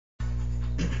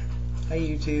Hi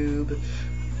YouTube!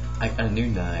 I got a new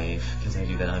knife, because I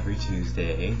do that every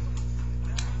Tuesday.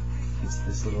 It's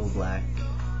this little black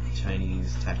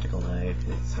Chinese tactical knife.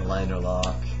 It's a liner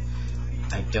lock.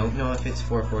 I don't know if it's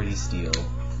 440 steel,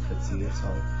 but see, it's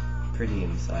all pretty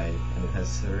inside, and it has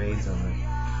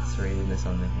serrated-ness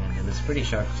on the hand, and it's pretty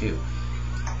sharp too.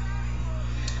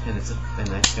 And it's a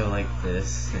knife go like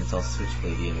this, and it's all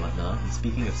switchbladey and whatnot. And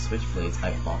speaking of switchblades,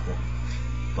 I bought one,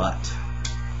 but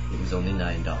it was only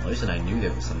 $9, and I knew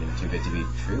there was something too good to be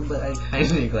true, but I kind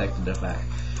of neglected the fact.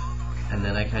 And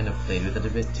then I kind of played with it a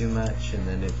bit too much, and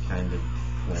then it kind of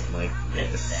went like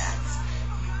this.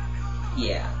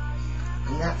 Yeah,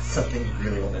 and that's something you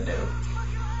really want to do.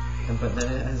 But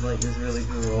then it has like this really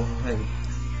cool, like,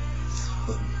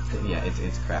 yeah,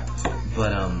 it's crap.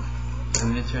 But I'm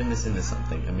gonna turn this into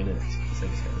something. I'm gonna, it's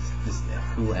like this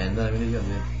cool end that I'm gonna do. I'm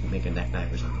gonna make a neck knife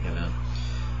or something. I don't know,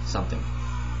 something.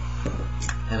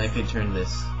 And I could turn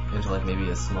this into like maybe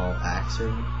a small axe or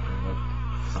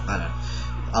like, I don't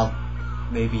know.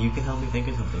 Maybe you can help me think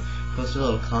of something. Post a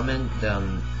little comment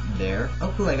down there.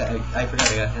 Oh cool, I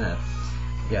forgot I got henna.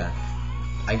 Yeah,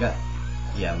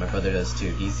 my brother does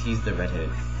too. He's the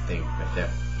redheaded thing right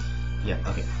there. Yeah,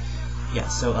 okay. Yeah,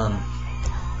 so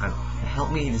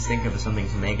help me just think of something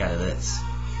to make out of this.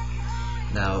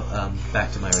 Now,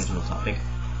 back to my original topic.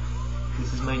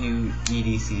 This is my new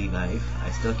EDC knife.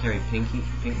 I still carry pink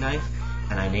knife,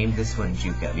 and I named this one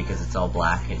Juka because it's all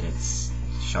black and it's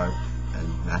sharp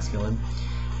and masculine.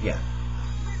 Yeah.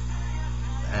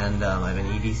 And I've been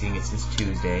EDCing it since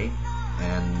Tuesday,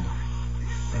 and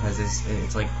it has this,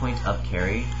 it's like point up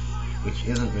carry, which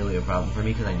isn't really a problem for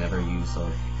me because I never use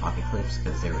pocket clips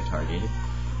because they're retarded.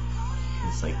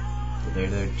 It's like,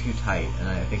 they're too tight, and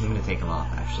I think I'm going to take them off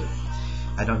actually.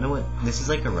 I don't know what, this is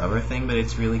like a rubber thing, but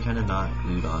it's really kind of not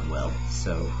glued on well,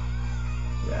 so,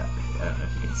 yeah, I don't know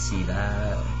if you can see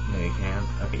that. No, you can.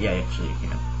 Okay, yeah, actually you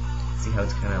can. See how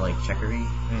it's kind of like checkery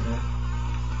right now?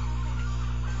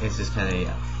 It's just kind of,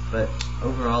 yeah. But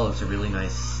overall, it's a really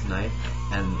nice knife,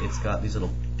 and it's got these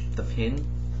little, the pin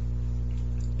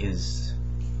is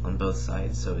on both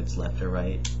sides, so it's left or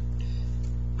right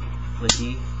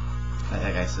flicky.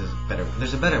 I guess there's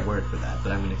a better word for that,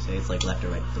 but I'm going to say it's like left or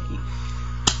right flicky.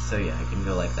 So yeah, I can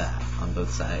go like that on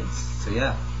both sides. So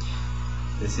yeah,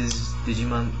 this is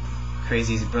Digimon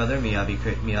Crazy's brother,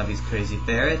 Miyabi's crazy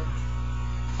ferret.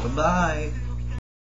 Bye-bye!